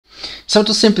So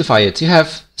to simplify it, you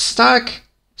have stack,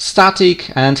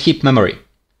 static, and heap memory.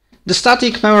 The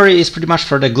static memory is pretty much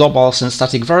for the globals and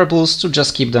static variables to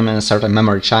just keep them in a certain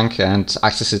memory chunk and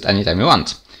access it anytime you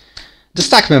want. The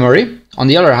stack memory, on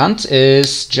the other hand,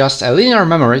 is just a linear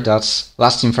memory that's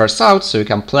last in first out, so you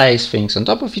can place things on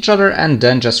top of each other and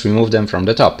then just remove them from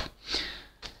the top.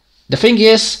 The thing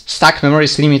is, stack memory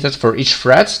is limited for each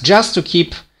thread just to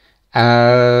keep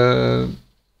for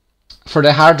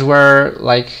the hardware,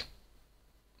 like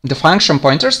the function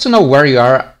pointers, to know where you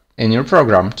are in your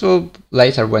program, to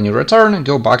later when you return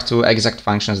go back to exact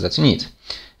functions that you need,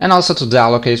 and also to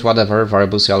deallocate whatever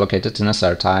variables you allocated in a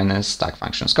certain stack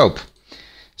function scope.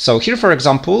 So here, for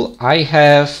example, I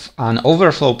have an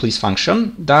overflow please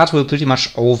function that will pretty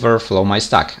much overflow my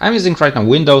stack. I'm using right now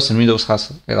Windows, and Windows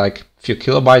has like a few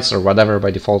kilobytes or whatever by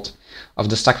default of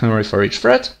the stack memory for each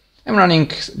thread. I'm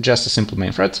running just a simple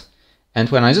main thread, and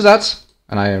when I do that,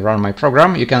 and I run my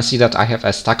program, you can see that I have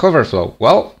a stack overflow.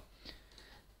 Well,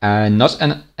 not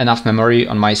enough memory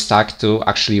on my stack to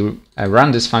actually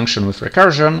run this function with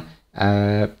recursion.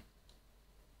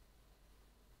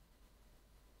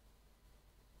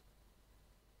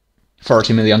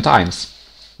 40 million times,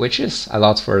 which is a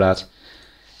lot for that.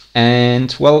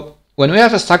 And well, when we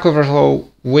have a stack overflow,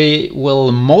 we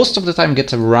will most of the time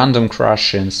get a random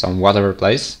crash in some whatever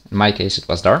place. In my case, it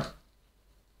was there.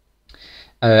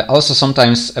 Also,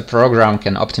 sometimes a program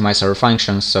can optimize our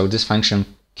functions, so this function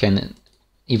can,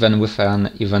 even with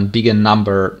an even bigger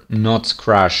number, not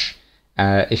crash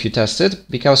if you test it,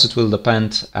 because it will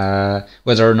depend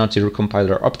whether or not your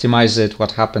compiler optimized it,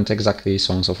 what happened exactly,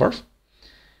 so on and so forth.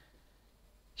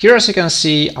 Here, as you can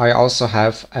see, I also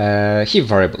have a heap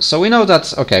variable. So we know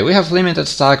that, okay, we have limited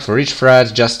stack for each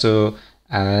thread just to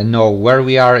know where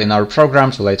we are in our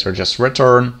program to later just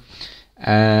return.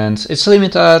 And it's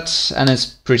limited, and it's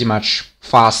pretty much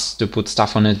fast to put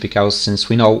stuff on it, because since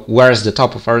we know where is the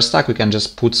top of our stack, we can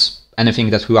just put anything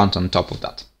that we want on top of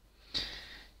that.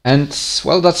 And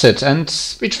well, that's it. And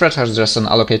each thread has just an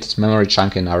allocated memory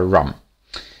chunk in our RAM.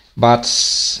 But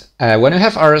when we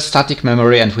have our static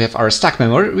memory and we have our stack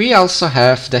memory, we also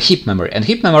have the heap memory. And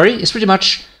heap memory is pretty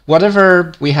much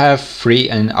whatever we have free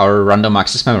in our random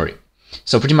access memory.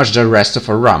 So pretty much the rest of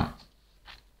our RAM.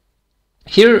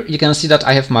 Here you can see that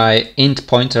I have my int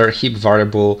pointer heap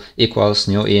variable equals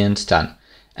new int 10.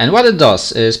 And what it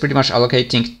does is pretty much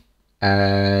allocating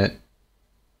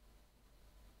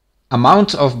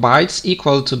amount of bytes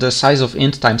equal to the size of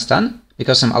int times 10,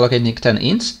 because I'm allocating 10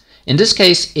 ints. In this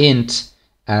case, int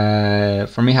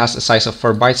for me has a size of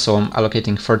 4 bytes, so I'm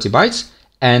allocating 30 bytes.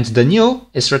 And the new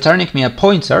is returning me a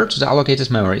pointer to the allocated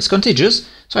memory. It's contiguous,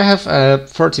 so I have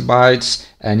 30 bytes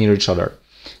near each other.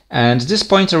 And this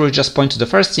pointer will just point to the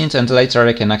first int, and later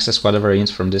I can access whatever int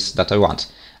from this that I want.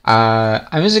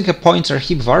 I'm using a pointer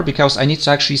heap var because I need to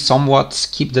actually somewhat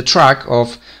keep the track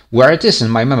of where it is in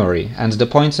my memory. And the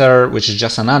pointer, which is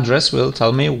just an address, will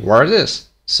tell me where it is.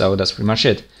 So that's pretty much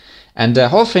it. And the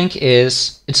whole thing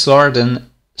is, it's slower than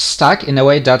stack in a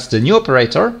way that the new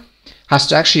operator has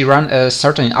to actually run a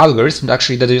certain algorithm to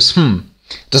actually deduce,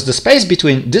 does the space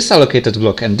between this allocated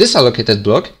block and this allocated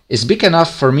block is big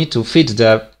enough for me to fit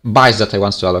the bytes that I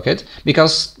want to allocate?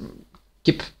 Because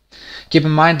keep in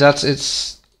mind that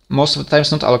it's most of the time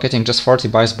it's not allocating just 40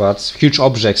 bytes, but huge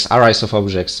objects, arrays of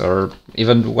objects, or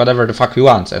even whatever the fuck we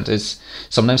want, and it's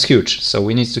sometimes huge. So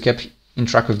we need to keep in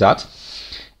track with that.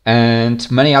 And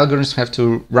many algorithms have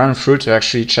to run through to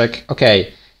actually check,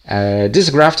 okay, this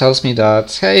graph tells me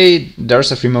that, hey,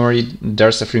 there's a free memory,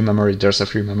 there's a free memory, there's a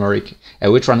free memory.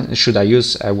 Which one should I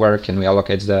use? Where can we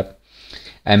allocate the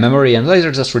memory? And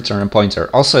later just return a pointer.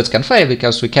 Also, it can fail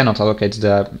because we cannot allocate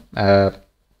the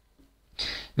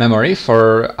memory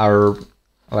for our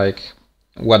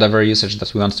whatever usage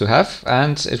that we want to have,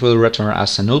 and it will return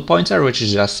as a null pointer, which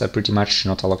is just a pretty much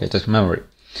not allocated memory.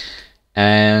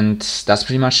 And that's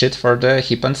pretty much it for the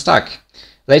heap and stack.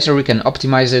 Later we can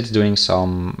optimize it doing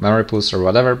some memory pools or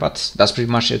whatever, but that's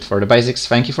pretty much it for the basics.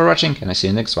 Thank you for watching, and I see you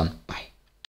in the next one. Bye.